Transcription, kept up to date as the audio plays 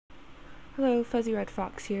Hello, Fuzzy Red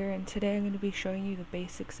Fox here, and today I'm going to be showing you the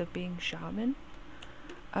basics of being shaman.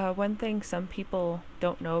 One thing some people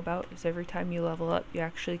don't know about is every time you level up, you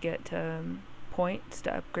actually get points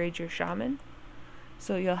to upgrade your shaman.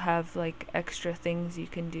 So you'll have like extra things you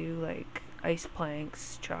can do, like ice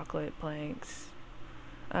planks, chocolate planks.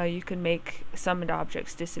 You can make summoned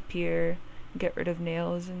objects disappear, get rid of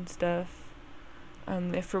nails and stuff.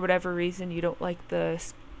 If for whatever reason you don't like the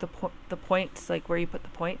points, like where you put the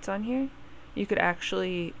points on here, you could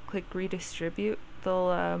actually click redistribute.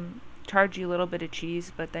 They'll charge you a little bit of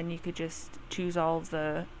cheese, but then you could just choose all of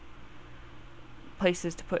the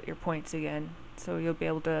places to put your points again, so you'll be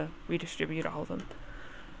able to redistribute all of them.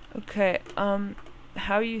 Okay,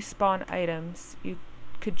 how you spawn items. You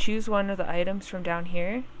could choose one of the items from down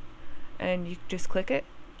here, and you just click it,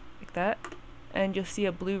 like that, and you'll see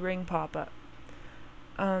a blue ring pop up.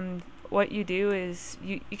 What you do is,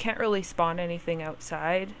 you can't really spawn anything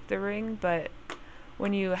outside the ring, but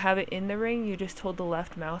when you have it in the ring, you just hold the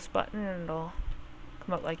left mouse button and it'll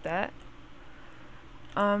come out like that.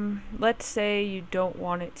 Let's say you don't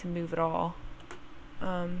want it to move at all.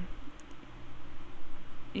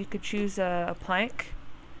 You could choose a plank.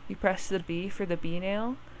 You press the B for the B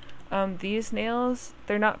nail. These nails,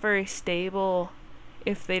 they're not very stable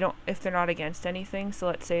if they're not against anything. So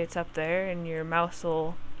let's say it's up there and your mouse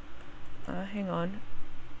will hang on.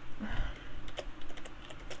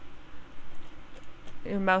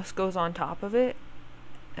 Your mouse goes on top of it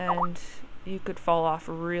and you could fall off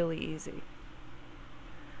really easy.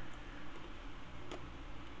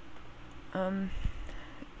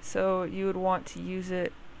 So you would want to use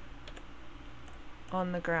it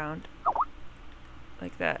on the ground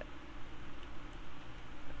like that.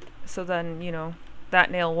 So then, you know, that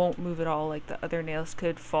nail won't move at all. Like the other nails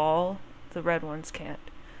could fall, the red ones can't.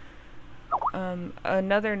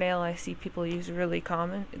 Another nail I see people use really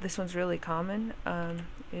common, this one's really common,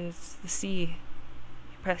 is the C.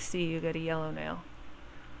 You press C, you get a yellow nail.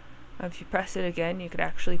 If you press it again, you could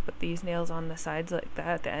actually put these nails on the sides like that,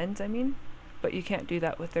 at the ends I mean, but you can't do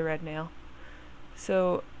that with the red nail.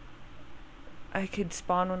 So I could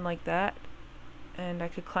spawn one like that, and I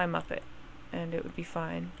could climb up it, and it would be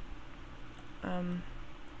fine.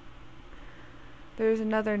 There's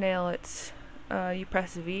another nail, it's you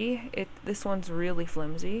press V. This one's really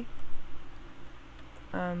flimsy.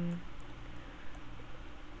 I'm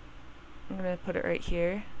gonna put it right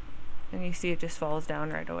here, and you see it just falls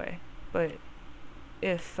down right away. But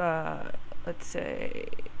if let's say,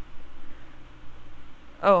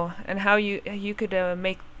 oh, and how you could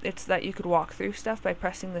make it's that you could walk through stuff by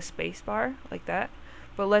pressing the spacebar like that.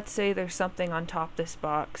 But let's say there's something on top of this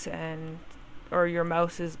box, and or your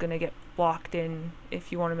mouse is gonna get blocked in.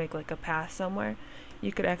 If you want to make like a path somewhere,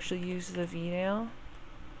 you could actually use the V nail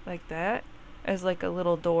like that as like a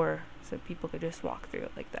little door, so people could just walk through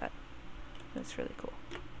it like that. That's really cool.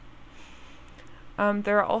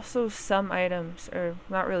 There are also some items, or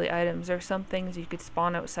not really items, there are some things you could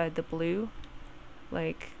spawn outside the blue,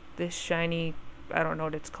 like this shiny, I don't know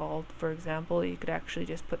what it's called, for example. You could actually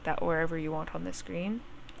just put that wherever you want on the screen.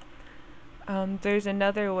 There's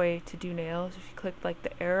another way to do nails. If you click like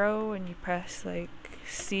the arrow and you press like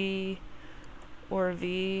C or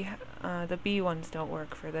V, the B ones don't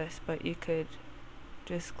work for this, but you could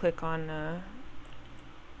just click on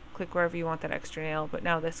click wherever you want that extra nail, but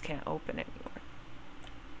now this can't open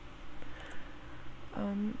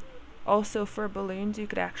anymore. Also for balloons, you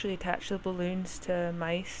could actually attach the balloons to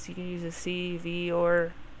mice. You can use a C, V,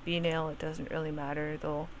 or B nail, it doesn't really matter.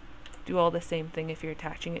 They'll do all the same thing if you're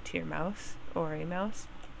attaching it to your mouse or a mouse,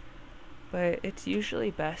 but it's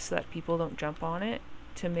usually best that people don't jump on it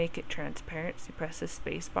to make it transparent, so you press the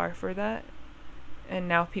space bar for that, and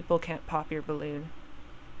now people can't pop your balloon.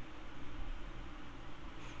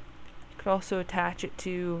 You could also attach it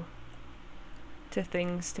to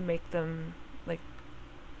things to make them, like,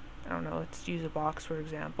 I don't know, let's use a box for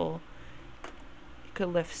example. You could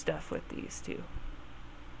lift stuff with these too,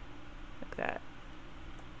 like that.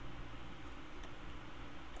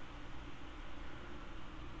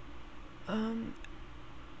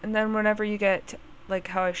 And then whenever you get, like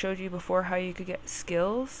how I showed you before, how you could get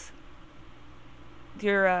skills,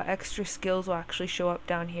 your extra skills will actually show up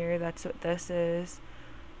down here. That's what this is.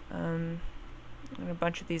 And a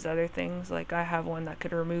bunch of these other things, like I have one that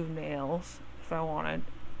could remove nails if I wanted.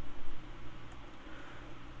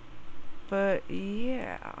 But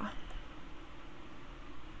yeah.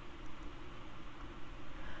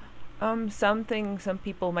 Something some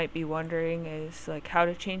people might be wondering is like how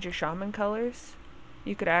to change your shaman colors.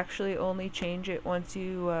 You could actually only change it once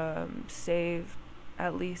you save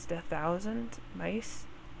at least 1,000 mice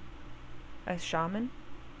as shaman.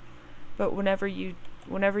 But whenever you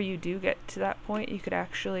do get to that point, you could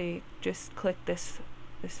actually just click this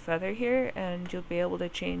feather here, and you'll be able to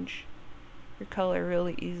change your color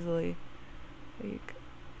really easily. Like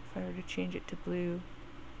if I were to change it to blue,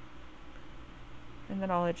 and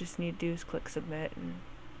then all I just need to do is click submit, and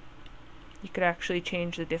you could actually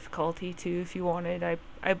change the difficulty too if you wanted.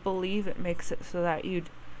 I believe it makes it so that you'd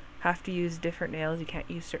have to use different nails. You can't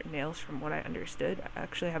use certain nails from what I understood. I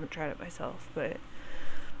actually haven't tried it myself, but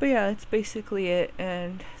yeah, that's basically it,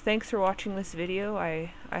 and thanks for watching this video.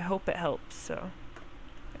 I hope it helps. So